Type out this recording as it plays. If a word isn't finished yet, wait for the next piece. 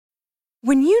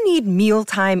When you need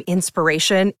mealtime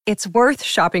inspiration, it's worth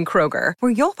shopping Kroger,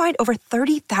 where you'll find over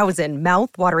 30,000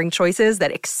 mouth-watering choices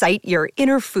that excite your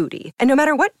inner foodie. And no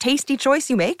matter what tasty choice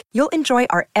you make, you'll enjoy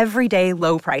our everyday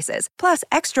low prices, plus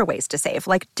extra ways to save,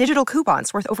 like digital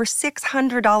coupons worth over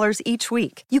 $600 each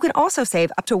week. You can also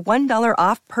save up to $1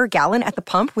 off per gallon at the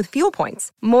pump with fuel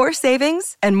points. More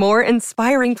savings and more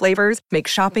inspiring flavors make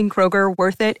shopping Kroger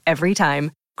worth it every time.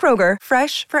 Kroger,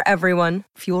 fresh for everyone.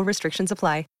 Fuel restrictions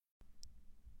apply.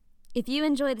 If you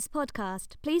enjoy this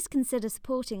podcast, please consider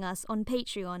supporting us on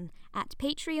Patreon at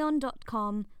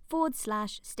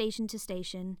patreon.com/station to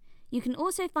station. You can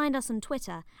also find us on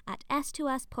Twitter at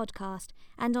S2S Podcast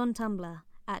and on Tumblr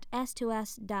at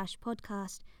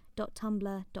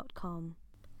s2s-podcast.tumblr.com.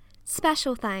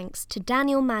 Special thanks to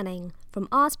Daniel Manning from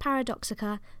Ars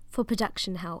Paradoxica for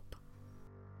production help.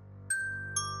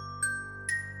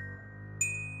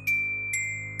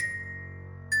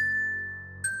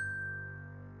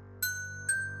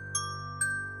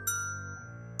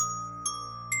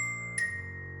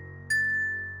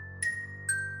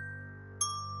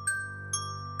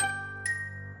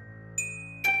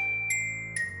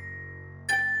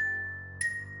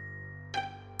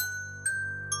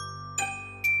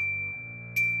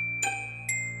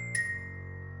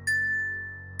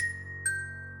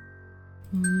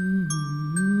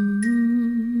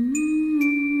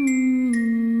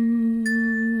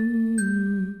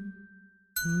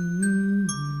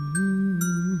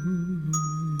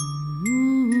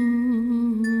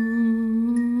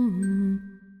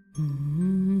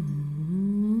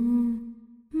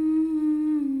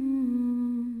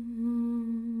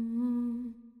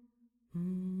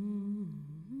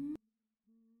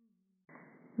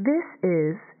 This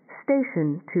is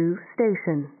Station to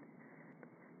Station,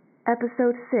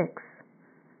 Episode 6,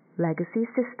 Legacy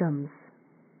Systems.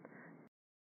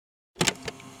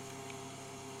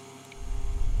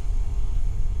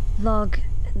 Log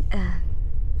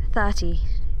 30.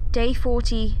 Day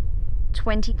 40,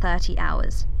 20-30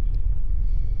 hours.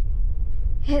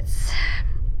 It's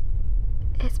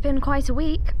been quite a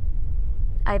week.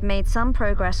 I've made some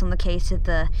progress on the case of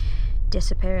the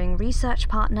disappearing research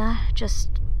partner,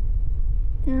 just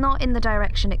not in the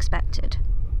direction expected.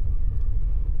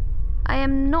 I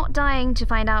am not dying to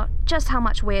find out just how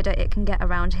much weirder it can get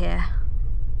around here.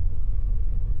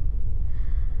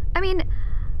 I mean,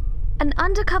 an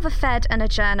undercover Fed and a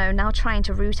journo now trying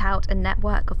to root out a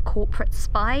network of corporate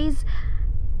spies?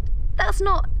 That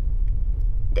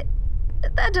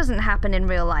doesn't happen in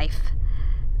real life.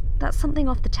 That's something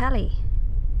off the telly.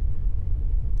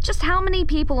 Just how many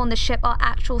people on the ship are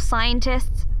actual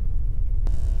scientists?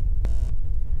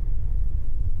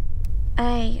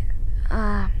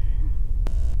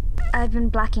 I've been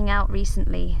blacking out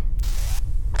recently.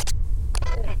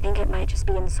 I think it might just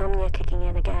be insomnia kicking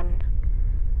in again.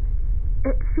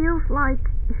 It feels like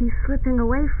he's slipping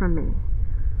away from me.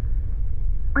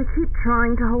 I keep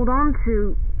trying to hold on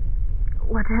to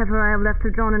whatever I have left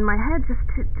of John in my head, just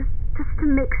to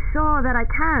make sure that I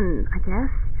can, I guess.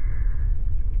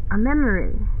 A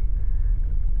memory.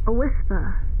 A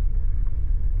whisper.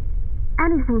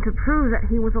 Anything to prove that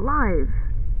he was alive.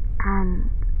 And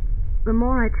the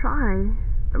more I try,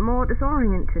 the more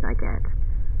disoriented I get.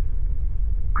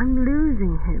 I'm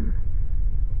losing him.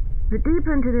 The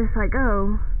deeper into this I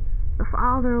go, the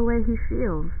farther away he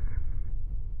feels.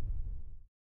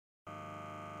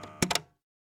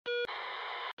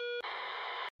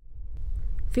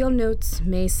 Field Notes,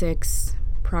 May 6,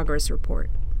 Progress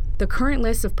Report. The current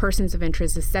list of persons of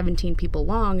interest is 17 people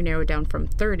long, narrowed down from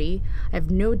 30. I have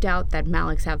no doubt that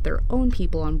Maliks have their own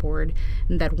people on board,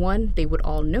 and that 1, they would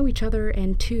all know each other,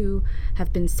 and 2,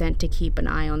 have been sent to keep an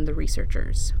eye on the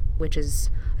researchers, which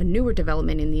is a newer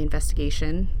development in the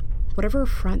investigation. Whatever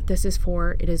front this is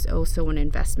for, it is also an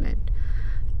investment.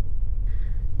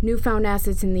 Newfound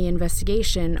assets in the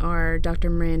investigation are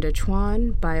Dr. Miranda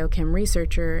Chuan, biochem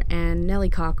researcher, and Nellie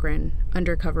Cochran,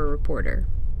 undercover reporter.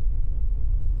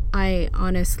 I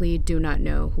honestly do not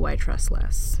know who I trust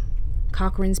less.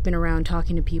 Cochran's been around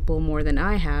talking to people more than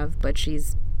I have, but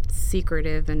she's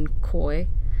secretive and coy.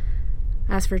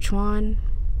 As for Chuan,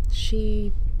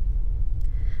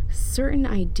 certain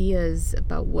ideas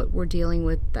about what we're dealing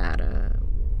with that,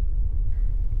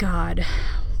 God,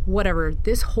 whatever.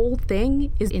 This whole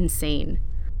thing is insane.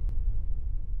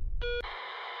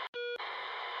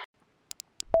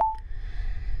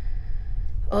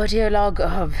 Audio log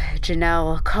of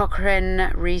Janelle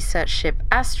Cochran, research ship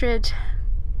Astrid,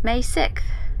 May 6th.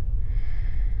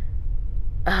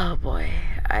 Oh boy,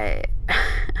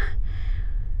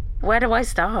 where do I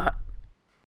start?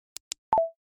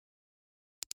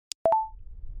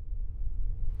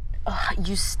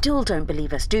 You still don't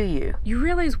believe us, do you? You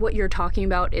realize what you're talking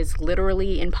about is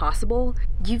literally impossible?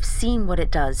 You've seen what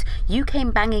it does. You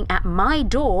came banging at my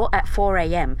door at 4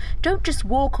 a.m. Don't just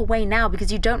walk away now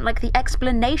because you don't like the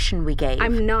explanation we gave.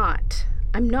 I'm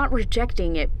not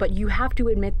rejecting it, but you have to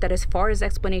admit that as far as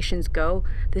explanations go,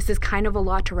 this is kind of a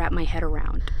lot to wrap my head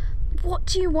around. What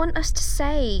do you want us to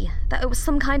say? That it was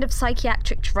some kind of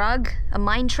psychiatric drug? A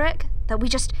mind trick? That we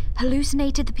just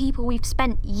hallucinated the people we've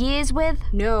spent years with?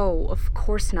 No, of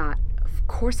course not. Of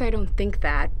course I don't think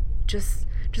that. Just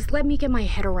let me get my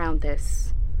head around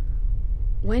this.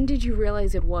 When did you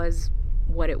realize it was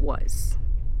what it was?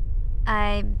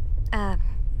 I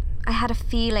had a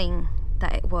feeling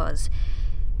that it was.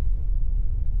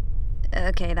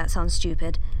 Okay, that sounds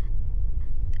stupid.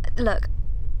 Look,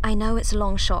 I know it's a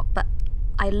long shot, but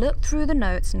I looked through the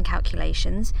notes and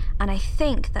calculations, and I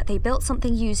think that they built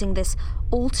something using this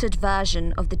altered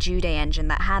version of the Jude engine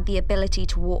that had the ability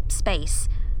to warp space.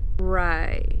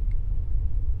 Right.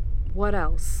 What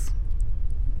else?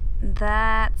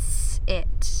 That's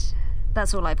it.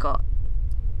 That's all I've got.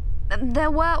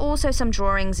 There were also some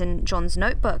drawings in John's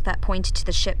notebook that pointed to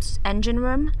the ship's engine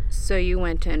room. So you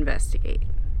went to investigate?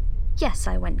 Yes,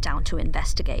 I went down to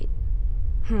investigate.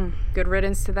 Good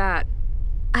riddance to that.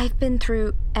 I've been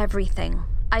through everything.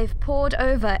 I've pored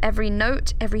over every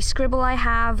note, every scribble I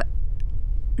have.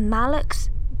 Malak's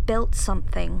built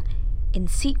something in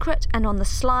secret and on the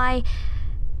sly,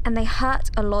 and they hurt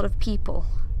a lot of people.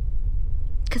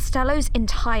 Costello's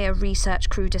entire research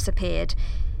crew disappeared.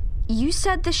 You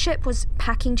said the ship was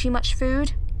packing too much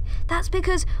food? That's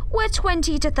because we're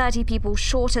 20 to 30 people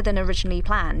shorter than originally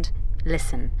planned.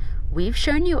 Listen, we've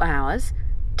shown you ours.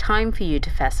 Time for you to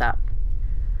fess up.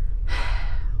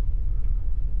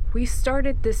 We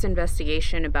started this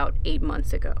investigation about 8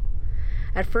 months ago.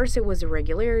 At first it was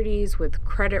irregularities with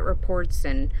credit reports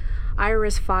and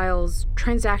IRS files,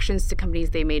 transactions to companies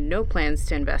they made no plans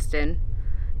to invest in.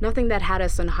 Nothing that had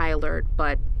us on high alert,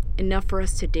 but enough for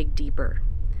us to dig deeper.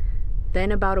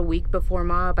 Then about a week before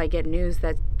Mob, I get news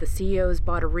that the CEOs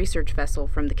bought a research vessel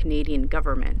from the Canadian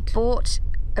government. Bought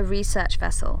a research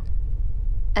vessel?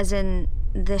 As in,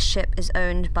 this ship is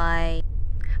owned by...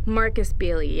 Marcus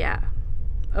Bailey, yeah.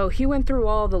 Oh, he went through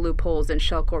all the loopholes and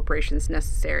shell corporations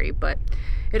necessary, but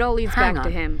it all leads back to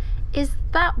him. Is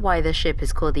that why the ship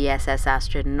is called the SS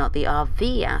Astrid and not the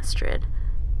RV Astrid?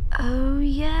 Oh,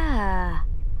 yeah.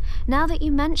 Now that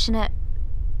you mention it,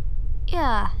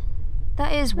 yeah,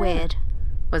 that is weird.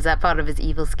 Was that part of his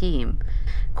evil scheme?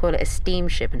 Call it a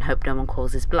steamship and hope no one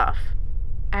calls his bluff?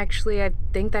 Actually, I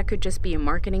think that could just be a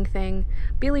marketing thing.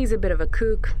 Billy's a bit of a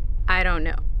kook. I don't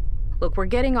know. Look, we're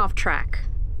getting off track.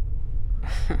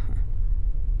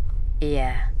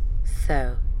 Yeah,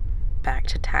 so, back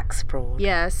to tax fraud.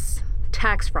 Yes,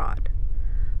 tax fraud.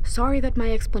 Sorry that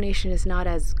my explanation is not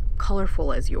as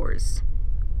colorful as yours.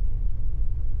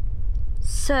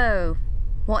 So,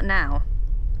 what now?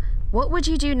 What would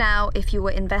you do now if you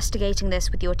were investigating this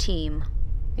with your team?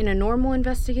 In a normal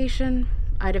investigation,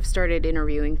 I'd have started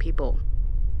interviewing people.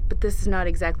 But this is not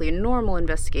exactly a normal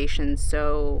investigation,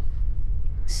 so...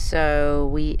 So,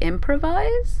 we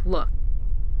improvise? Look,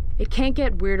 it can't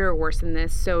get weirder or worse than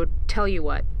this, so tell you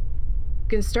what.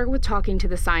 You can start with talking to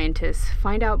the scientists,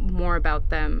 find out more about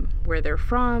them, where they're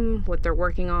from, what they're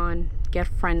working on, get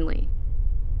friendly.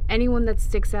 Anyone that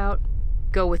sticks out,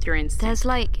 go with your instinct. There's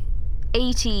like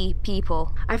 80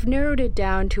 people. I've narrowed it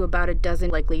down to about a dozen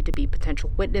likely to be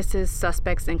potential witnesses,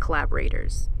 suspects, and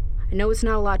collaborators. I know it's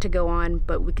not a lot to go on,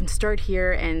 but we can start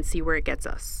here and see where it gets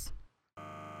us.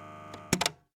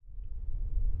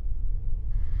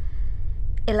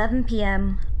 11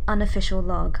 p.m., unofficial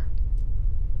log.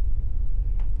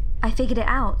 I figured it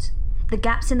out. The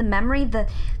gaps in the memory, the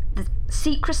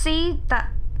secrecy, that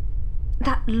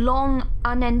long,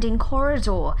 unending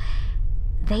corridor.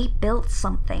 They built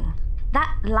something.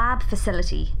 That lab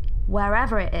facility,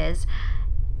 wherever it is,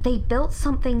 they built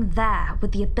something there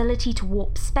with the ability to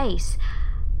warp space.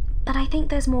 But I think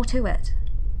there's more to it.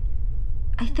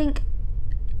 I think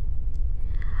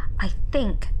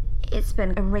it's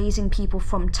been erasing people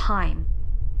from time.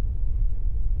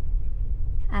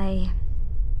 I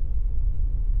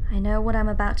know what I'm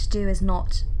about to do is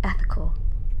not ethical.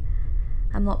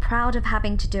 I'm not proud of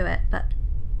having to do it, but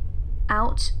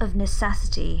out of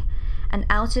necessity and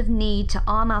out of need to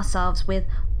arm ourselves with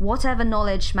whatever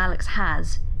knowledge Malak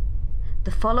has,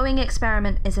 the following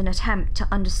experiment is an attempt to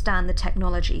understand the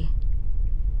technology.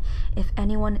 If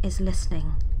anyone is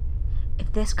listening,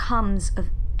 if this comes of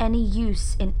any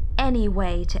use in any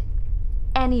way to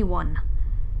anyone,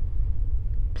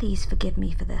 please forgive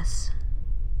me for this.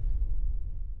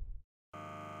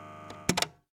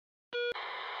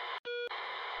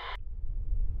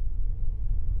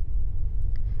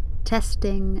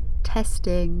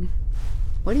 Testing.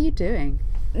 What are you doing?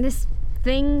 This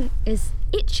thing is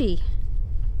itchy.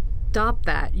 Stop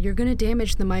that. You're gonna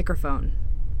damage the microphone.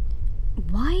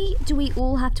 Why do we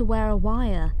all have to wear a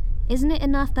wire? Isn't it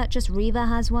enough that just Reva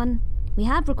has one? We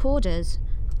have recorders.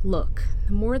 Look,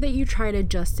 the more that you try to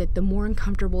adjust it, the more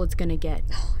uncomfortable it's gonna get.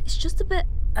 It's just a bit...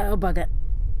 Oh, bugger.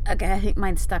 Okay, I think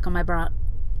mine's stuck on my bra.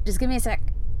 Just give me a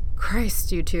sec.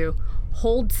 Christ, you two.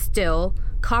 Hold still.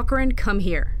 Cochrane, come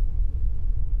here.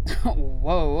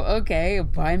 Whoa, okay.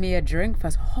 Buy me a drink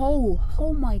first.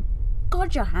 Oh my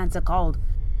God, your hands are cold.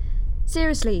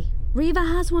 Seriously, Reva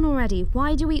has one already.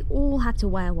 Why do we all have to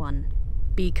wear one?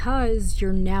 Because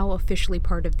you're now officially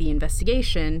part of the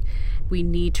investigation, we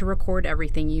need to record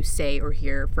everything you say or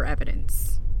hear for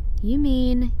evidence. You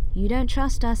mean you don't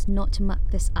trust us not to muck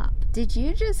this up? Did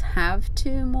you just have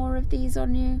 2 more of these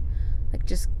on you? Like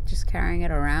just carrying it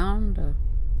around? Or?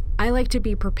 I like to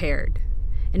be prepared.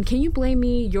 And can you blame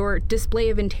me? Your display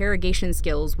of interrogation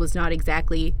skills was not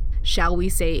exactly, shall we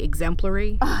say,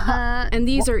 exemplary. And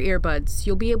these are earbuds.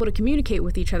 You'll be able to communicate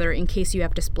with each other in case you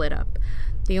have to split up.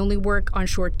 They only work on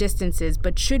short distances,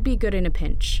 but should be good in a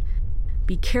pinch.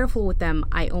 Be careful with them.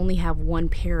 I only have 1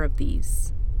 pair of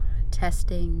these.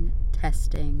 Testing.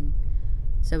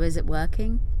 So is it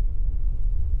working?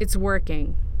 It's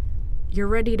working. You're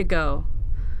ready to go.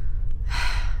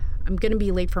 I'm gonna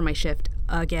be late for my shift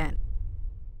again.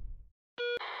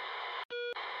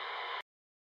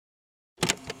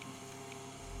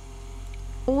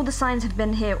 All the signs have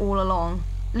been here all along.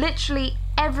 Literally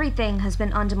everything has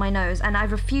been under my nose, and I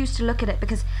refused to look at it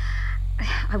because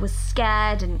I was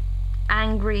scared and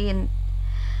angry. And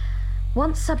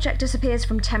once subject disappears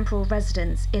from temporal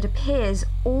residence, it appears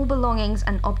all belongings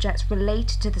and objects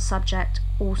related to the subject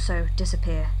also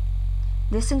disappear.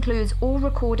 This includes all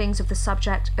recordings of the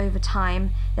subject over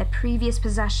time, their previous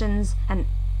possessions, and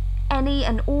any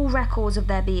and all records of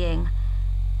their being.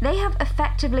 They have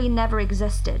effectively never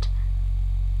existed.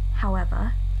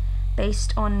 However,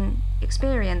 based on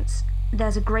experience,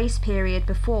 there's a grace period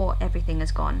before everything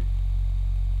is gone.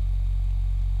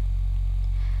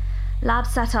 Lab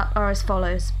setup are as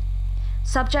follows.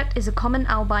 Subject is a common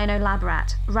albino lab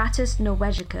rat, Rattus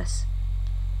norvegicus.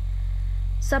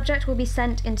 Subject will be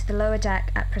sent into the lower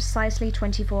deck at precisely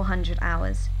 2400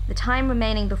 hours. The time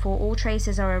remaining before all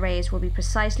traces are erased will be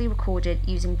precisely recorded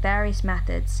using various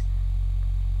methods.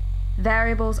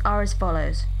 Variables are as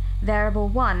follows. Variable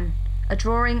 1, a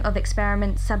drawing of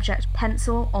experiment subject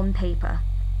pencil on paper.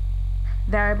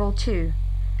 Variable 2,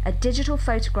 a digital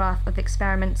photograph of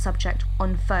experiment subject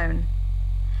on phone.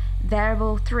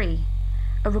 Variable 3,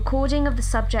 a recording of the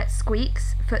subject's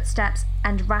squeaks, footsteps,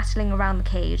 and rattling around the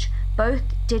cage, both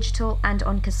digital and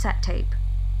on cassette tape.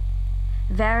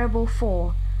 Variable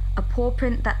 4, a paw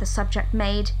print that the subject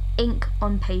made, ink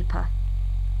on paper.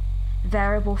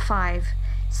 Variable 5,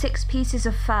 6 pieces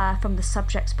of fur from the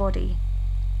subject's body.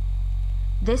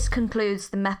 This concludes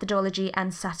the methodology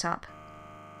and setup.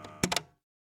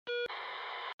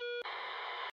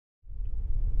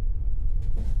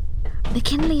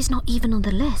 McKinley's not even on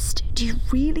the list. Do you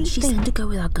really think... She said to go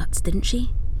with our guts, didn't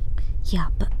she? Yeah,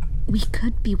 but we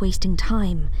could be wasting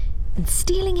time. And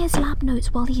stealing his lab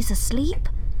notes while he's asleep?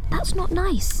 That's not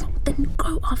nice. Then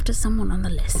go after someone on the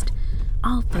list.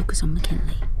 I'll focus on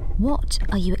McKinley. What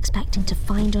are you expecting to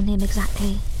find on him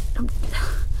exactly? I'm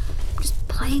just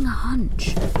playing a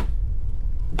hunch.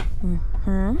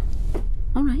 Mm-hmm.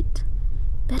 All right.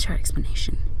 Better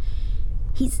explanation.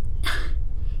 He's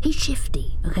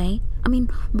shifty, okay? I mean,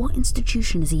 what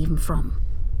institution is he even from?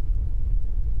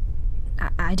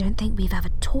 I don't think we've ever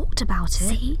talked about it.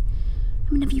 See?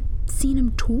 I mean, have you seen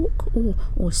him talk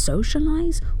or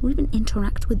socialize or even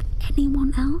interact with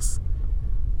anyone else?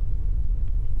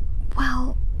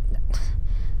 Well,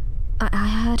 I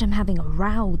heard him having a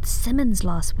row with Simmons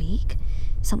last week.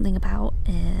 Something about,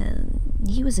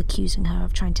 he was accusing her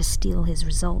of trying to steal his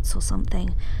results or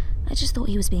something. I just thought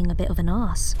he was being a bit of an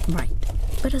arse. Right.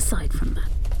 But aside from that,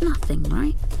 nothing,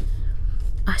 right?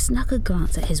 I snuck a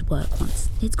glance at his work once.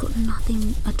 It's got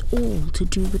nothing at all to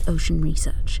do with ocean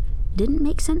research. Didn't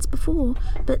make sense before,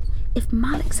 but if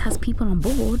Malix has people on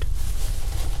board...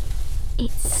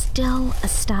 It's still a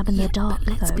stab in the dark,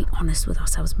 but let's though. be honest with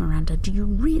ourselves, Miranda. Do you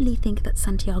really think that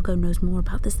Santiago knows more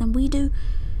about this than we do?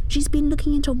 She's been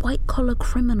looking into white-collar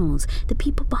criminals, the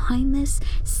people behind this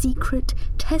secret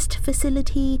test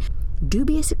facility,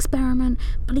 dubious experiment,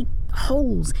 bloody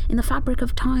holes in the fabric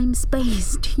of time,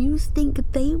 space. Do you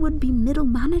think they would be middle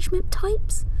management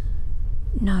types?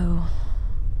 No,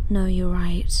 you're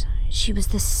right. She was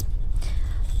this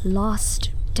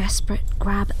last desperate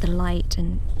grab at the light,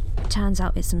 and turns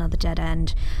out it's another dead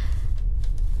end.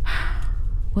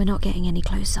 We're not getting any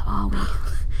closer, are we?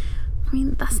 I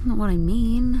mean, that's not what I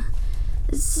mean.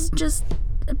 This is just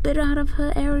a bit out of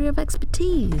her area of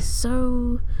expertise,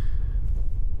 so...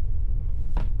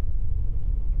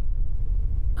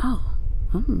 Oh,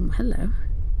 hello.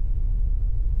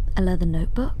 A leather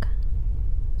notebook?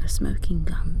 A smoking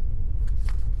gun.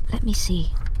 Let me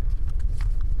see.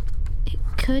 It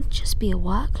could just be a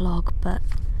work log, but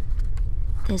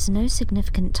there's no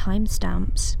significant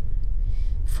timestamps.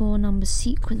 4 number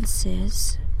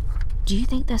sequences. Do you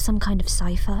think there's some kind of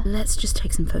cipher? Let's just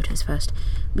take some photos first.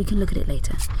 We can look at it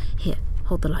later. Here,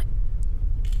 hold the light.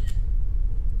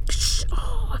 Shh.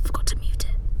 Oh, I forgot to mute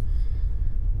it.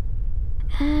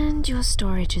 And your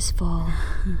storage is full.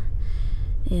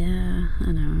 Yeah,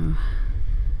 I know.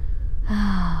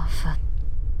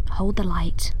 Hold the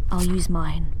light. I'll use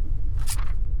mine.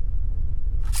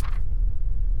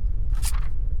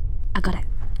 I got it.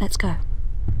 Let's go.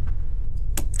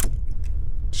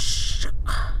 Shh.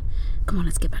 Come on,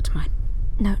 let's get back to mine.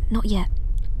 No, not yet.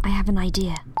 I have an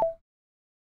idea.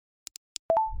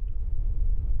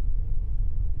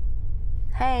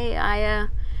 Hey,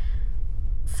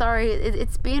 sorry,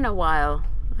 it's been a while,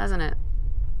 hasn't it?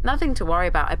 Nothing to worry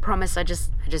about, I promise. I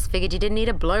just figured you didn't need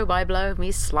a blow-by-blow of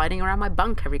me sliding around my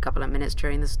bunk every couple of minutes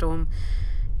during the storm.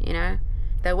 You know?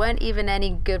 There weren't even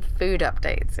any good food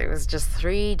updates. It was just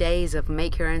 3 days of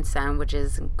make-your-own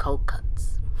sandwiches and cold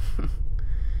cuts.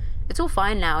 It's all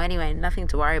fine now anyway, nothing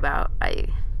to worry about. I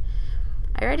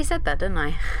already said that, didn't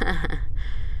I?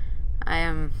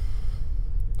 I've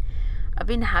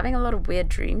been having a lot of weird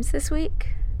dreams this week.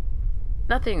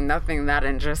 Nothing that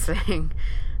interesting.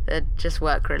 They're just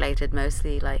work-related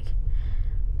mostly, like...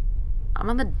 I'm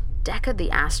on the deck of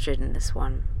the Astrid in this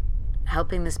one,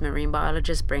 helping this marine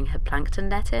biologist bring her plankton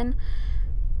net in.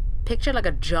 Picture like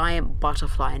a giant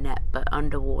butterfly net, but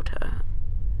underwater.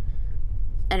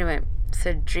 Anyway,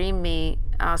 so Dream Me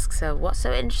asks her, what's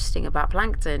so interesting about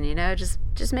plankton, you know, just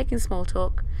making small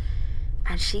talk.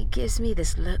 And she gives me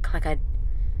this look like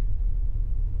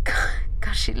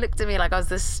Gosh, she looked at me like I was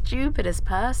the stupidest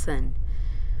person.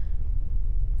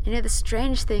 You know, the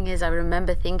strange thing is I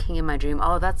remember thinking in my dream,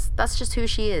 oh, that's just who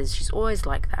she is. She's always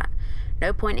like that.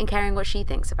 No point in caring what she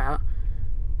thinks about.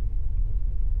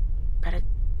 But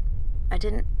I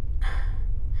didn't...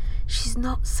 She's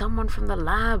not someone from the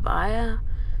lab, Aya.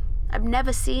 I've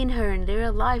never seen her in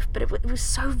real life, but it was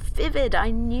so vivid.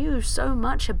 I knew so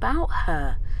much about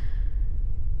her.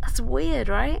 That's weird,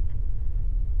 right?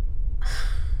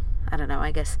 I don't know,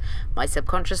 I guess my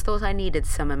subconscious thought I needed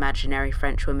some imaginary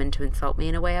French woman to insult me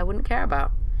in a way I wouldn't care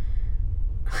about.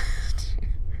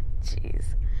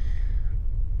 Jeez.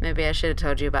 Maybe I should have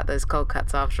told you about those cold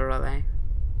cuts after all, eh?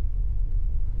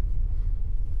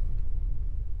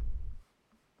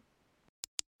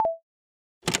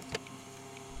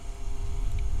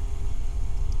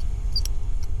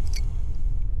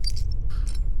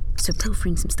 So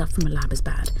pilfering some stuff from a lab is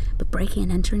bad, but breaking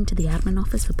and entering to the admin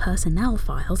office for personnel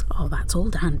files, oh, that's all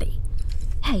dandy.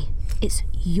 Hey, it's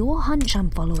your hunch I'm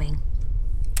following.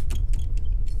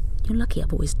 You're lucky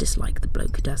I've always disliked the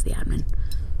bloke who does the admin.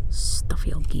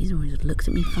 Stuffy old geezer always looks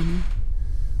at me funny.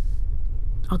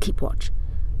 I'll keep watch.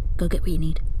 Go get what you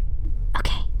need.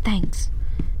 Okay, thanks.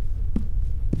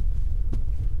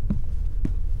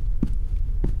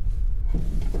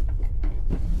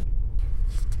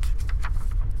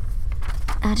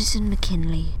 Addison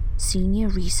McKinley, senior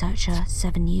researcher,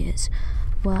 7 years,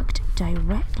 worked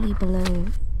directly below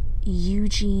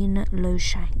Eugene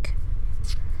Loshank.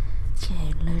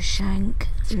 Okay, Loshank.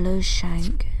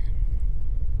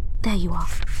 There you are.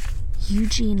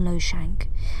 Eugene Loshank,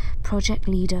 project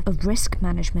leader of risk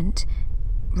management.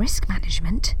 Risk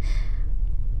management?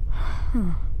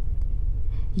 Huh.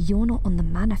 You're not on the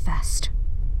manifest.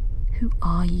 Who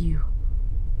are you?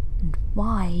 And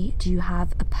why do you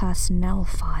have a personnel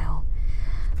file?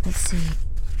 Let's see.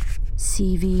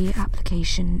 CV,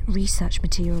 application, research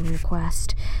material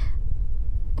request.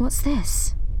 What's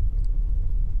this?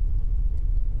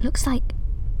 Looks like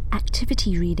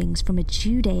activity readings from a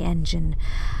due day engine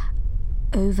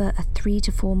over a 3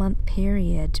 to 4 month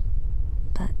period.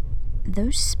 But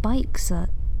those spikes are...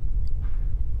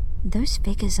 Those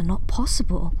figures are not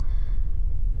possible.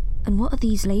 And what are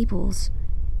these labels?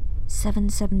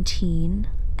 717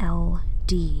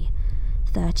 LD,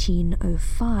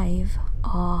 1305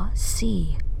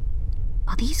 RC.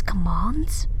 Are these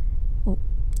commands? Or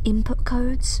input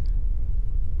codes?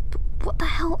 But what the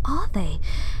hell are they?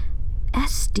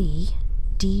 SD,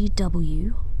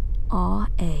 DW,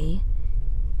 RA,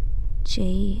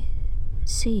 JC.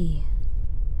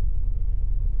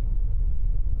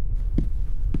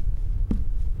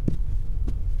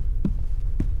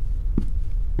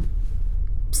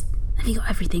 Have you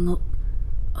got everything up?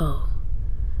 Oh,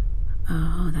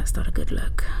 that's not a good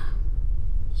look.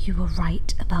 You were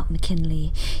right about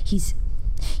McKinley.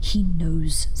 He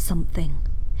knows something.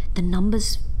 The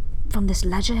numbers from this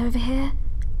ledger over here,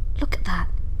 look at that.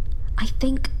 I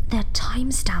think they're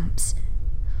timestamps.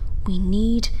 We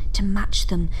need to match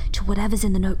them to whatever's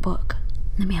in the notebook.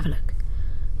 Let me have a look.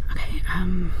 Okay,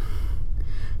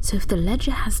 so if the ledger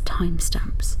has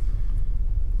timestamps,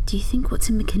 do you think what's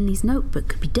in McKinley's notebook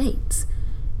could be dates?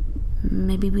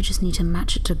 Maybe we just need to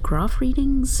match it to graph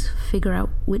readings, figure out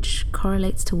which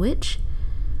correlates to which.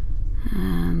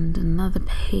 And another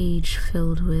page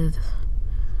filled with...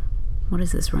 what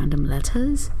is this, random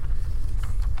letters?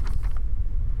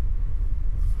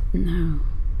 No.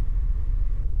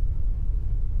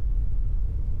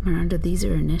 Miranda, these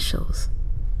are initials.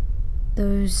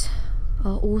 Those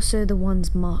are also the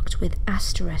ones marked with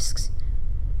asterisks.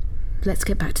 Let's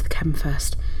get back to the cabin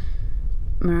first.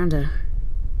 Miranda.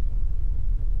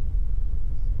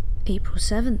 April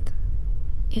 7th.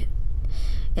 It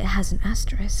has an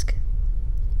asterisk.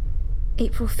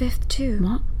 April 5th too.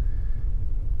 What?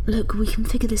 Look, we can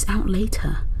figure this out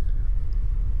later.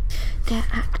 They're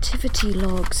activity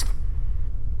logs.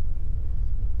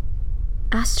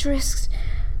 Asterisks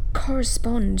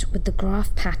correspond with the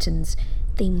graph patterns.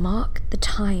 They mark the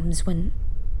times when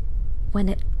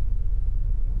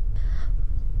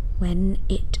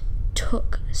it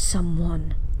took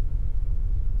someone.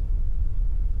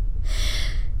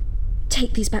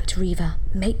 Take these back to Riva.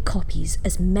 Make copies,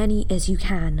 as many as you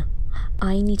can.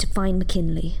 I need to find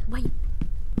McKinley. Wait,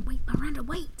 Miranda,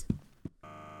 wait.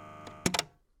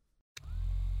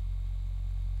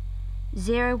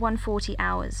 0140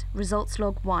 hours. Results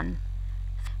log 1.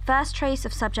 First trace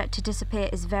of subject to disappear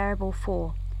is variable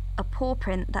 4. A paw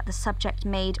print that the subject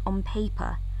made on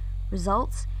paper.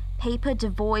 Results: paper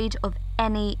devoid of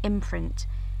any imprint.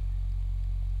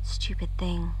 Stupid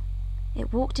thing.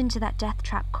 It walked into that death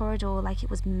trap corridor like it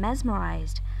was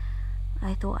mesmerized.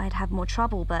 I thought I'd have more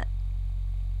trouble, but...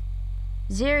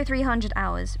 0300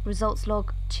 hours. Results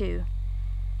log 2.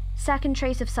 Second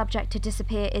trace of subject to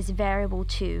disappear is variable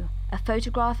 2. A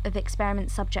photograph of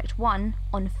experiment subject 1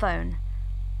 on phone.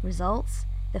 Results: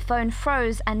 the phone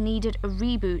froze and needed a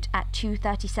reboot at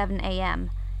 2:37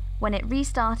 a.m. When it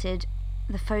restarted,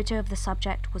 the photo of the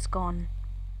subject was gone.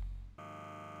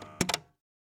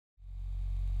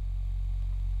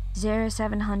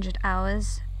 0700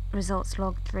 hours. Results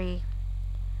log 3.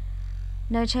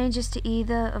 No changes to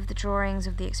either of the drawings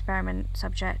of the experiment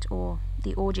subject or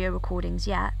the audio recordings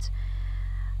yet.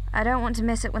 I don't want to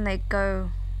miss it when they go.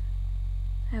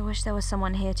 I wish there was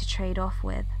someone here to trade off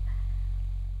with.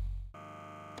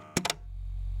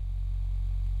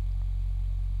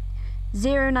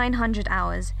 (0900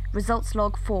 hours. Results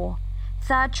log 4.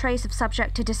 Third trace of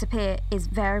subject to disappear is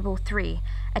variable 3.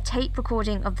 A tape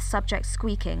recording of the subject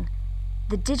squeaking.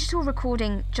 The digital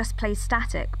recording just plays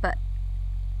static, but...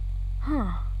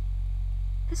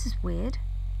 This is weird.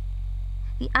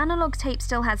 The analog tape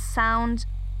still has sound...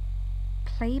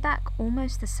 playback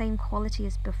almost the same quality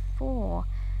as before.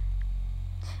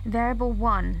 Variable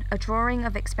 1. A drawing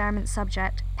of experiment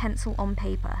subject, pencil on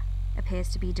paper. Appears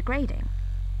to be degrading.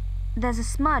 There's a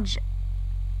smudge...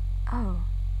 Oh.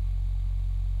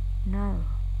 No.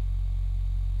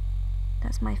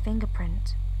 That's my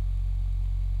fingerprint.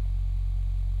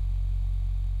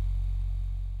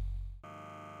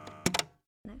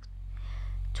 Next.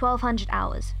 1200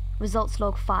 hours. Results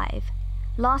log 5.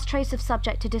 Last trace of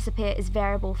subject to disappear is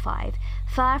variable 5.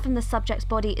 Fire from the subject's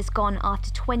body is gone after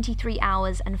 23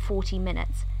 hours and 40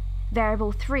 minutes.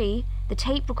 Variable 3. The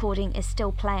tape recording is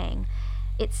still playing.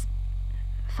 It's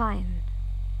fine.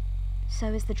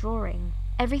 So is the drawing.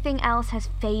 Everything else has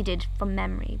faded from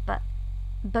memory, but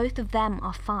both of them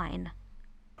are fine.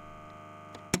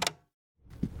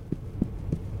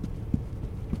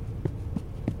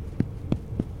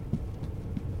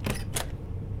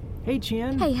 Hey,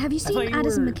 Chien. Hey, have you seen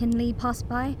Addison McKinley pass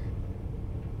by?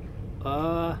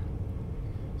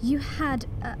 You had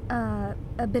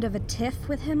a bit of a tiff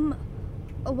with him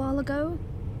a while ago?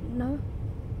 No?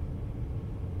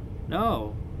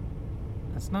 No.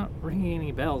 That's not ringing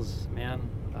any bells, man.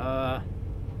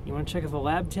 You want to check with the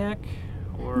lab tech?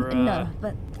 Or, No,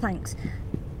 but thanks.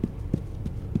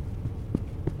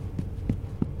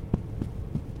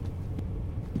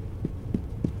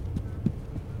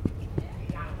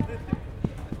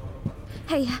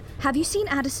 Hey, have you seen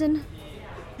Addison?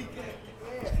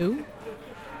 Who?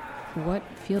 What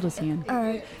field is he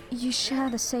in? You share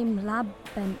the same lab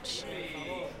bench.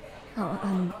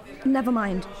 Oh, never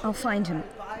mind. I'll find him.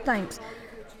 Thanks.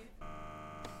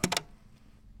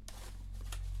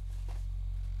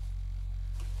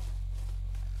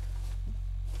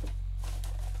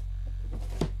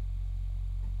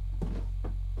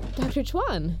 Dr.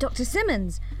 Chuan. Dr.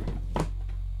 Simmons.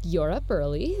 You're up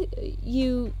early.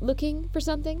 You looking for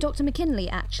something? Dr. McKinley,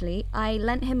 actually. I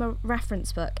lent him a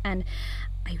reference book, and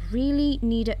I really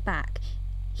need it back.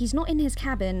 He's not in his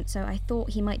cabin, so I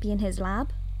thought he might be in his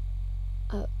lab.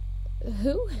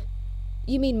 Who?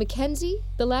 You mean Mackenzie,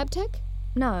 the lab tech?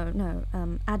 No,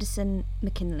 Addison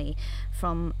McKinley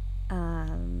from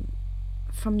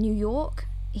New York.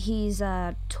 He's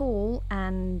tall,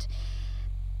 and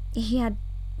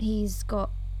he's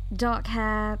got dark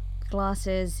hair,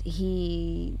 glasses.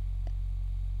 He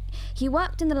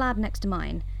worked in the lab next to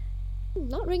mine.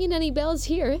 Not ringing any bells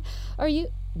here. Are you...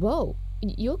 Whoa,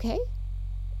 you okay?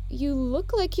 You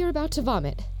look like you're about to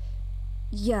vomit.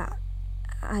 Yeah,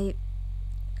 I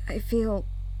feel...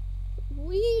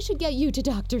 We should get you to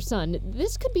Dr. Sun.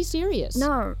 This could be serious.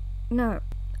 No.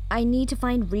 I need to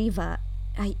find Reva.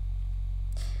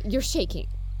 You're shaking.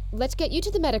 Let's get you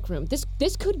to the medic room.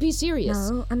 This could be serious.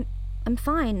 No, I'm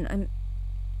fine.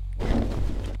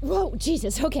 Whoa,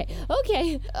 Jesus. Okay.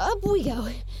 Up we go.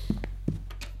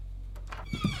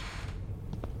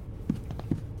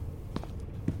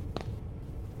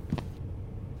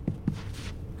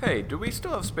 Hey, do we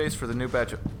still have space for the new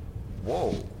batch of...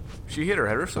 Whoa. She hit her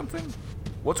head or something?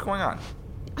 What's going on?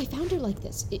 I found her like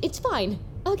this. It's fine.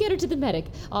 I'll get her to the medic.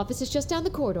 Office is just down the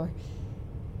corridor.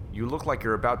 You look like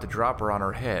you're about to drop her on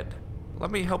her head.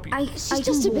 Let me help you. She's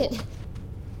just a bit.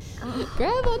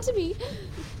 Grab onto me.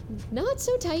 Not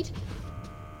so tight.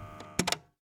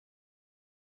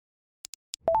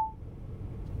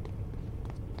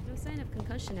 No sign of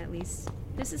concussion, at least.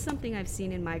 This is something I've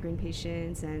seen in migraine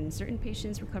patients and certain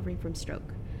patients recovering from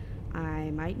stroke.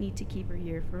 I might need to keep her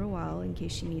here for a while in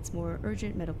case she needs more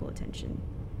urgent medical attention.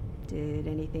 Did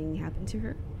anything happen to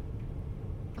her?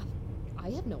 I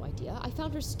have no idea. I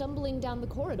found her stumbling down the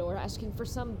corridor asking for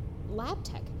some lab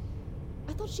tech.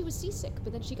 I thought she was seasick,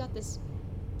 but then she got this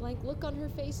blank look on her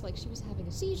face like she was having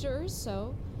a seizure,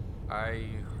 so... I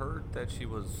heard that she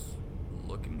was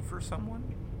looking for someone?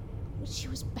 She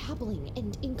was babbling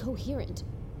and incoherent.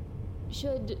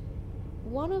 Should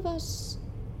one of us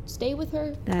stay with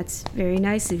her? That's very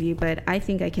nice of you, but I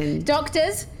think I can...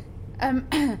 Doctors,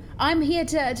 I'm here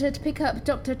to pick up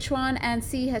Dr. Chuan and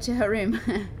see her to her room.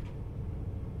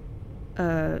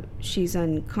 She's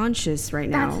unconscious right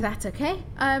now. That's okay.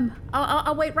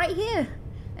 I'll wait right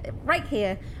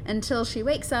here until she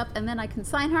wakes up, and then I can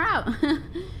sign her out.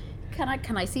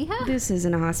 Can I see her? This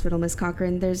isn't a hospital, Miss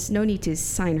Cochran. There's no need to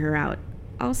sign her out.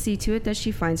 I'll see to it that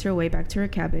she finds her way back to her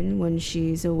cabin when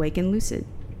she's awake and lucid.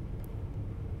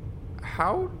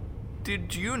 How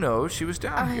did you know she was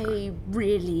down here? I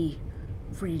really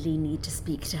need to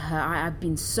speak to her. I've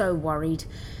been so worried.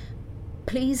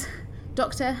 Please,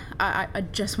 Doctor, I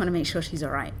just want to make sure she's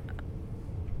all right.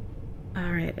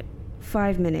 All right,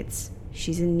 5 minutes.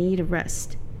 She's in need of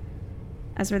rest.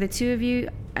 As for the two of you,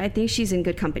 I think she's in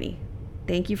good company.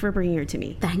 Thank you for bringing her to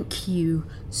me. Thank you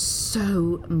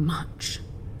so much.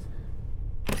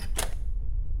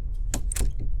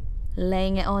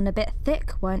 Laying it on a bit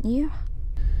thick, weren't you?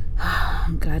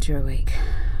 I'm glad you're awake.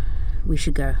 We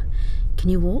should go. Can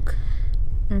you walk?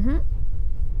 Mm-hmm.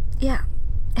 Yeah,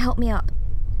 help me up.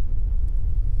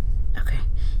 Okay,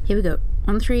 here we go.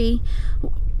 On 3.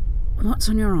 What's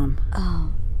on your arm?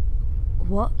 Oh,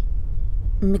 what?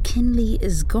 McKinley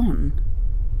is gone.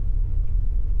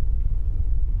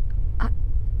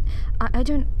 I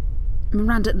don't...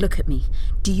 Miranda, look at me.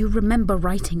 Do you remember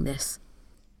writing this?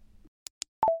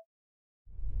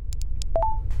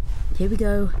 Here we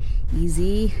go.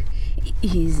 Easy.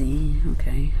 Easy.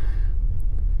 Okay.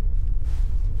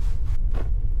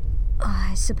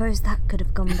 I suppose that could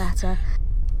have gone better.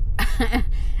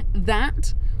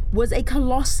 That was a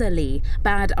colossally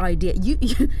bad idea.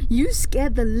 You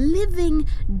scared the living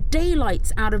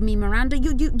daylights out of me, Miranda.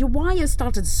 Your wires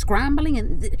started scrambling,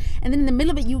 and then in the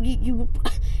middle of it, you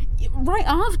right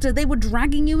after they were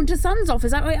dragging you into Sun's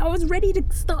office, I was ready to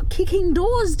start kicking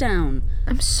doors down.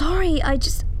 I'm sorry. I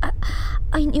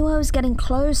knew I was getting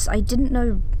close. I didn't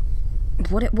know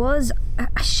what it was.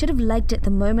 I should have legged it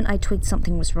the moment I twigged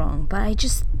something was wrong, but I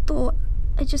just thought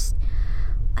I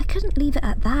couldn't leave it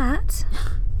at that.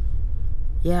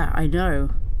 Yeah, I know.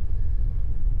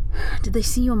 Did they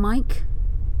see your mic?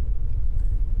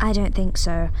 I don't think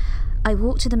so. I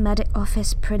walked to the medic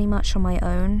office pretty much on my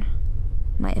own.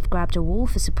 Might have grabbed a wall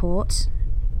for support,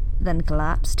 then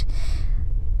collapsed.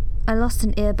 I lost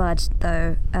an earbud,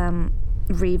 though.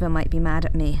 Reva might be mad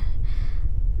at me.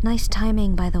 Nice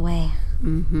timing, by the way.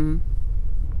 Mm-hmm.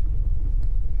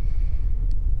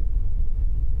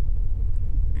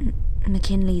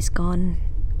 McKinley's gone.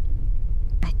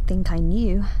 I think I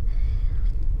knew.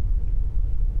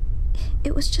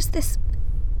 It was just this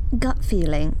gut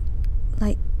feeling,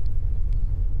 like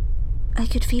I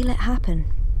could feel it happen.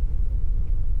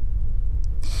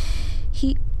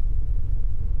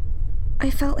 I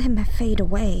felt him fade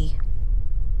away.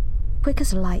 Quick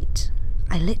as light,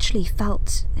 I literally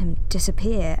felt him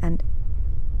disappear and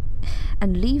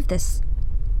leave this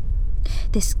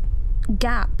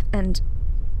gap, and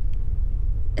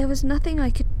there was nothing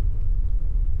I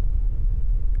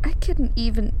couldn't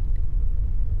even...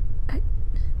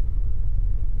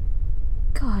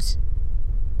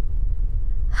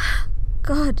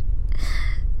 God,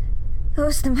 that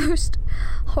was the most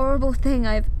horrible thing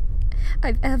I've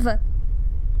ever...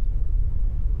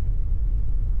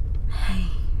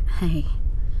 Hey.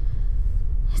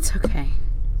 It's okay.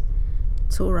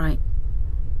 It's all right.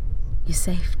 You're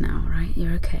safe now, right?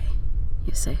 You're okay.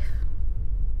 You're safe.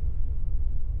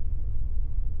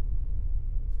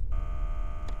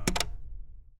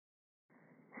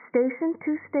 Station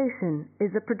to Station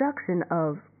is a production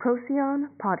of Procyon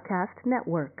Podcast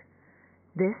Network.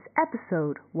 This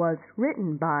episode was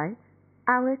written by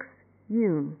Alex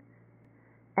Yoon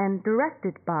and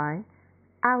directed by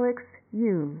Alex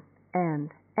Yoon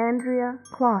and Andrea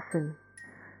Clausen.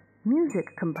 Music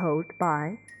composed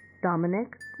by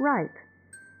Dominic Wright.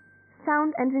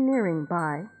 Sound engineering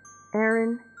by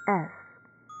Aaron S.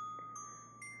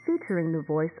 Featuring the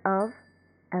voice of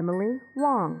Emily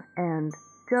Wong and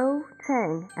Joe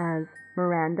Chang as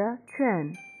Miranda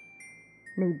Chen,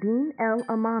 Nadine El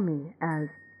Amami as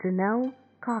Janelle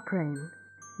Cochrane,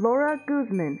 Laura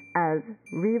Guzman as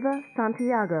Riva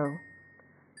Santiago,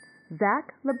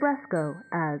 Zach Labresco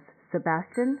as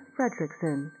Sebastian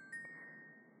Fredrickson,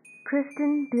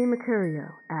 Christian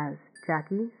DiMercurio as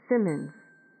Jackie Simmons,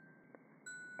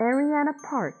 Ariana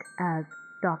Park as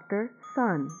Dr.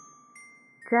 Sun,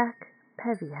 Jack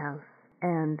Pevyhouse,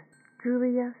 and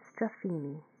Julia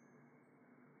Straffini.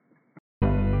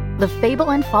 The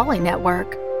Fable and Folly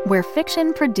Network, where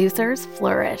fiction producers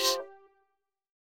flourish.